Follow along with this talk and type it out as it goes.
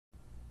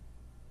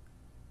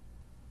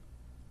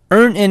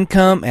Earn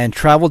income and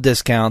travel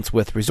discounts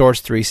with Resorts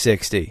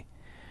 360.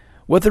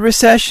 With the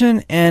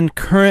recession and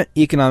current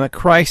economic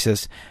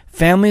crisis,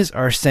 families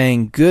are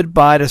saying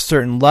goodbye to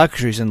certain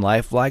luxuries in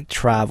life like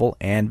travel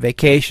and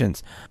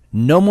vacations.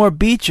 No more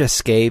beach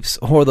escapes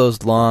or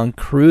those long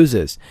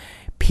cruises.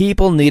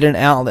 People need an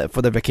outlet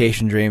for their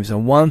vacation dreams,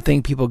 and one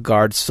thing people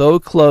guard so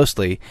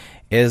closely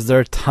is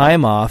their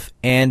time off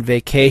and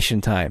vacation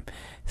time.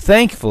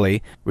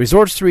 Thankfully,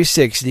 Resorts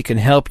 360 can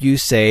help you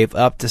save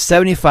up to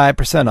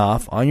 75%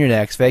 off on your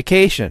next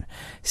vacation,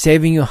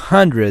 saving you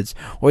hundreds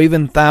or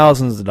even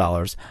thousands of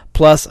dollars,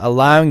 plus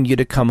allowing you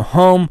to come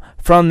home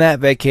from that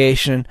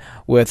vacation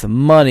with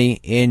money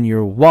in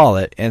your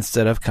wallet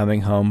instead of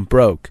coming home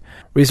broke.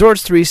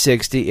 Resorts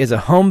 360 is a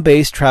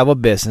home-based travel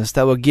business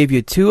that will give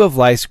you two of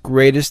life's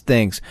greatest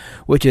things,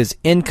 which is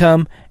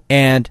income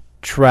and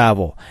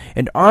travel.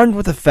 And armed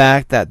with the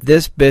fact that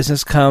this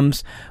business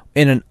comes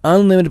in an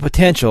unlimited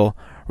potential,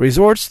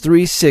 Resorts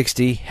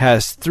 360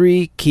 has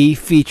three key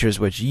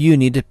features which you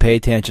need to pay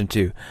attention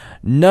to.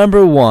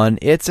 Number one,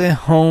 it's a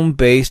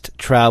home-based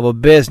travel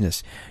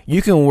business.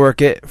 You can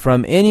work it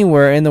from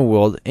anywhere in the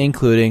world,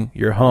 including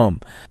your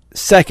home.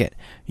 Second,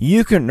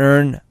 you can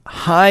earn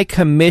high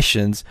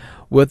commissions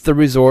with the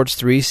Resorts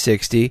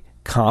 360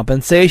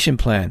 compensation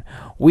plan.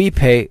 We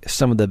pay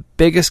some of the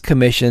biggest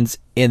commissions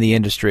in the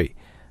industry.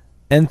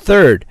 And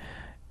third,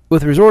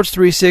 with Resorts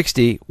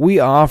 360, we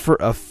offer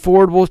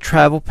affordable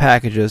travel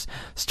packages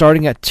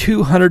starting at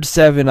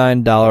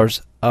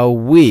 $279 a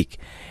week,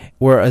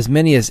 where as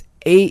many as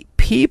 8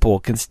 people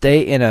can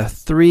stay in a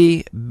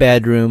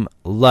 3-bedroom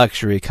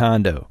luxury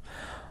condo.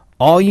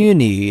 All you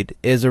need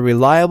is a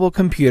reliable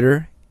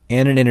computer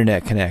and an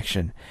internet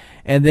connection,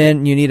 and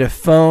then you need a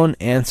phone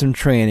and some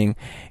training,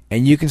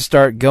 and you can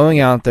start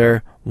going out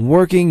there,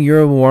 working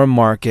your warm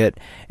market,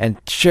 and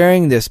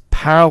sharing this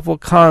powerful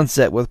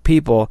concept with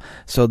people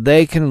so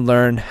they can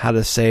learn how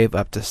to save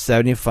up to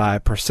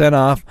 75%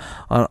 off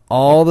on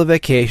all the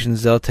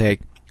vacations they'll take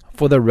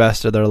for the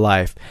rest of their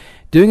life.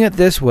 Doing it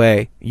this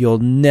way, you'll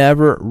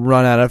never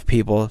run out of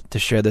people to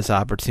share this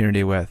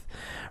opportunity with.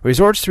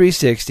 Resorts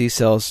 360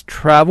 sells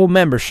travel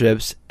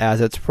memberships as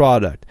its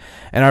product,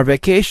 and our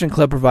vacation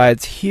club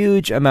provides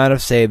huge amount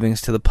of savings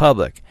to the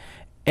public.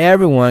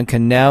 Everyone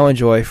can now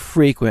enjoy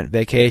frequent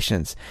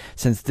vacations.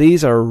 Since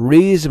these are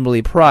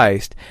reasonably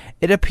priced,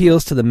 it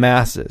appeals to the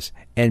masses,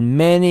 and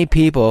many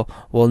people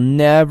will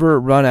never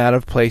run out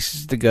of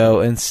places to go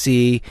and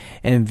see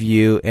and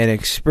view and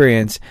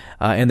experience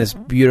in this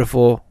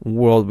beautiful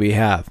world we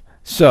have.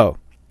 So,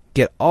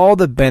 get all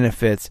the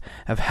benefits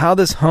of how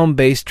this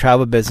home-based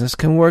travel business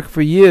can work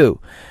for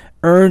you.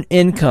 Earn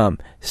income,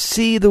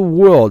 see the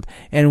world,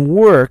 and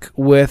work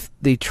with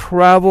the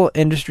travel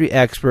industry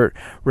expert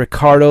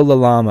Ricardo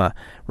Lalama.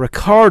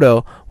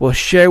 Ricardo will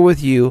share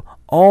with you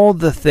all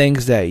the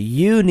things that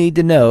you need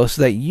to know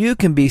so that you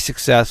can be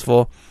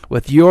successful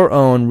with your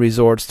own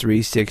Resorts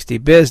 360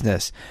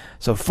 business.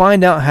 So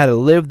find out how to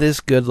live this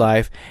good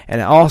life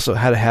and also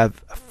how to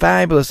have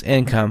fabulous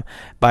income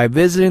by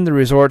visiting the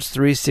Resorts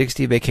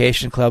 360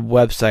 Vacation Club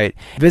website.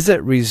 Visit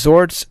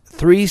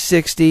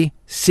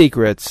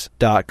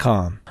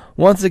resorts360secrets.com.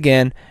 Once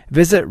again,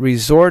 visit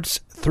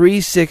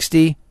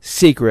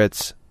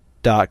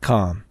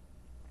resorts360secrets.com.